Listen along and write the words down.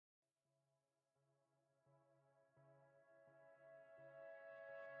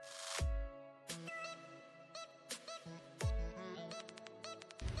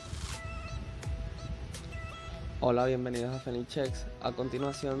Hola, bienvenidos a Fenichex. A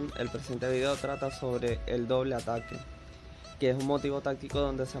continuación, el presente video trata sobre el doble ataque, que es un motivo táctico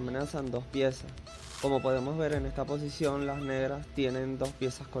donde se amenazan dos piezas. Como podemos ver en esta posición, las negras tienen dos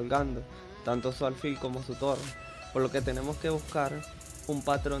piezas colgando, tanto su alfil como su torre, por lo que tenemos que buscar un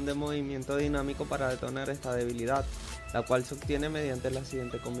patrón de movimiento dinámico para detonar esta debilidad, la cual se obtiene mediante la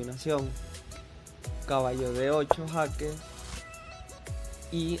siguiente combinación: caballo de 8 jaque.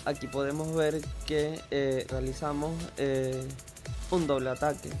 Y aquí podemos ver que realizamos un doble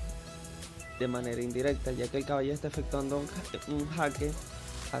ataque de manera indirecta, ya que el caballo está efectuando un jaque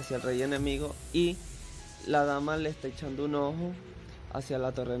hacia el rey enemigo y la dama le está echando un ojo hacia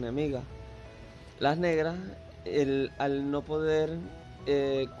la torre enemiga. Las negras, al no poder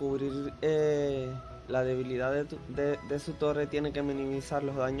cubrir la debilidad de su torre, tienen que minimizar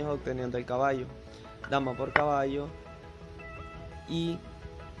los daños obteniendo el caballo, dama por caballo y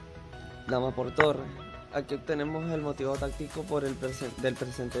dama por torre. Aquí obtenemos el motivo táctico del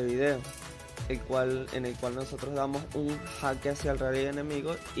presente video, en el cual nosotros damos un jaque hacia el rey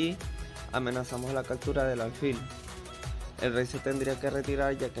enemigo y amenazamos la captura del alfil. El rey se tendría que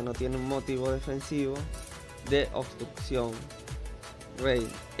retirar ya que no tiene un motivo defensivo de obstrucción. Rey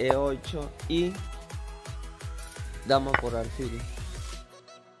E8 y dama por alfil.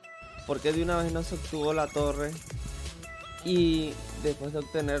 Porque de una vez no se obtuvo la torre y después de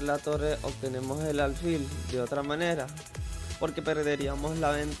obtener la torre obtenemos el alfil de otra manera, porque perderíamos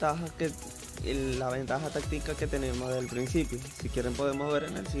la ventaja táctica que tenemos del principio. Si quieren podemos ver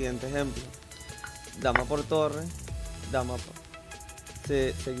en el siguiente ejemplo: dama por torre,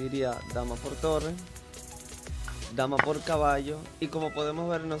 seguiría dama por torre, dama por caballo, y como podemos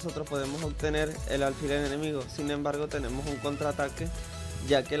ver nosotros podemos obtener el alfil enemigo. Sin embargo, tenemos un contraataque,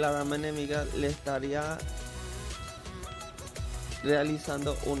 ya que la dama enemiga le estaría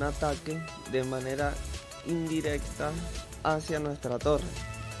realizando un ataque de manera indirecta hacia nuestra torre.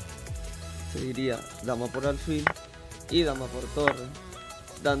 Seguiría dama por alfil y dama por torre,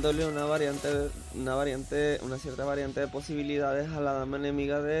 dándole una cierta variante de posibilidades a la dama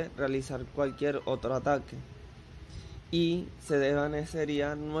enemiga de realizar cualquier otro ataque, y se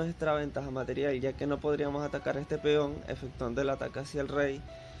desvanecería nuestra ventaja material, ya que no podríamos atacar este peón efectuando el ataque hacia el rey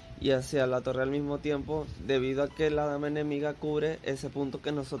y hacia la torre al mismo tiempo, debido a que la dama enemiga cubre ese punto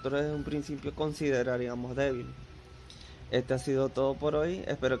que nosotros desde un principio consideraríamos débil. Este ha sido todo por hoy,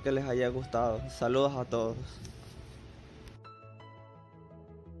 espero que les haya gustado. Saludos a todos.